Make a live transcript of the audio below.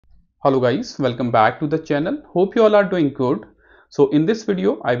Hello guys, welcome back to the channel. Hope you all are doing good. So in this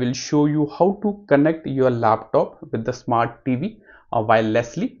video, I will show you how to connect your laptop with the smart TV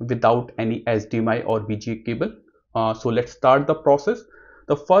wirelessly without any HDMI or VGA cable. So let's start the process.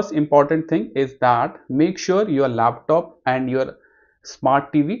 The first important thing is that make sure your laptop and your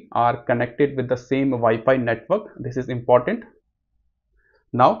smart TV are connected with the same Wi-Fi network. This is important.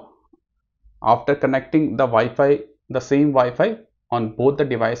 Now, after connecting the same Wi-Fi on both the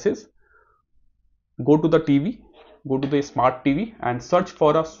devices, go to the TV, go to the smart TV and search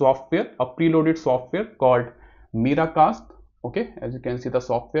for a preloaded software called Miracast. Okay, as you can see the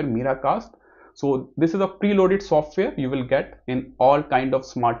software Miracast. So this is a preloaded software you will get in all kind of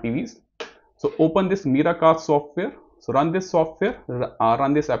smart TVs. So open this Miracast software. So run this software,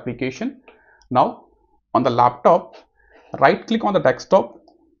 run this application. Now on the laptop, right click on the desktop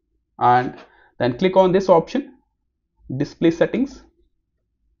and then click on this option, display settings.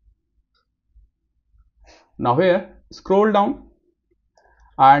 Now here scroll down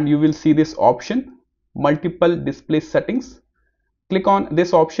and you will see this option, multiple display settings. Click on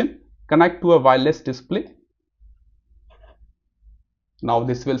this option, connect to a wireless display. Now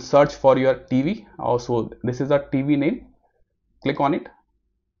this will search for your TV. Also this is a TV name. Click on it.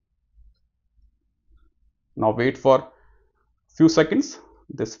 Now wait for few seconds.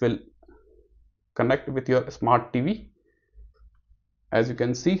 This will connect with your smart TV. As you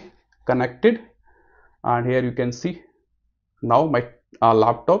can see, connected, and here you can see now my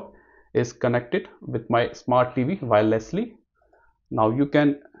laptop is connected with my smart TV wirelessly. Now you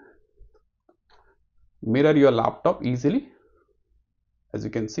can mirror your laptop easily. As you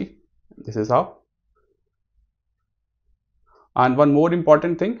can see, this is how. And one more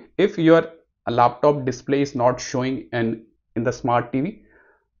important thing, if your laptop display is not showing in the smart TV,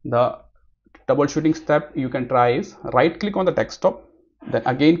 the troubleshooting step you can try is right click on the desktop, then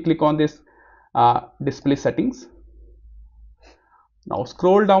again click on this display settings. Now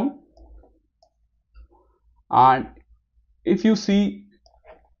scroll down and if you see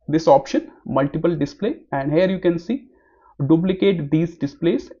this option multiple display, and here you can see duplicate these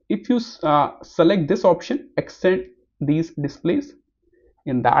displays. If you select this option, extend these displays,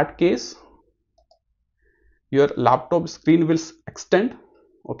 in that case your laptop screen will extend.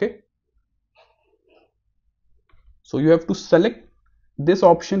 Okay, so you have to select this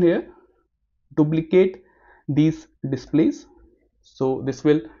option here, duplicate these displays, so this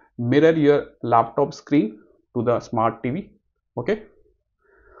will mirror your laptop screen to the smart TV. Okay,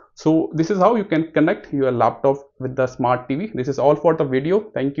 so this is how you can connect your laptop with the smart TV. This is all for the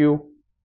video. Thank you.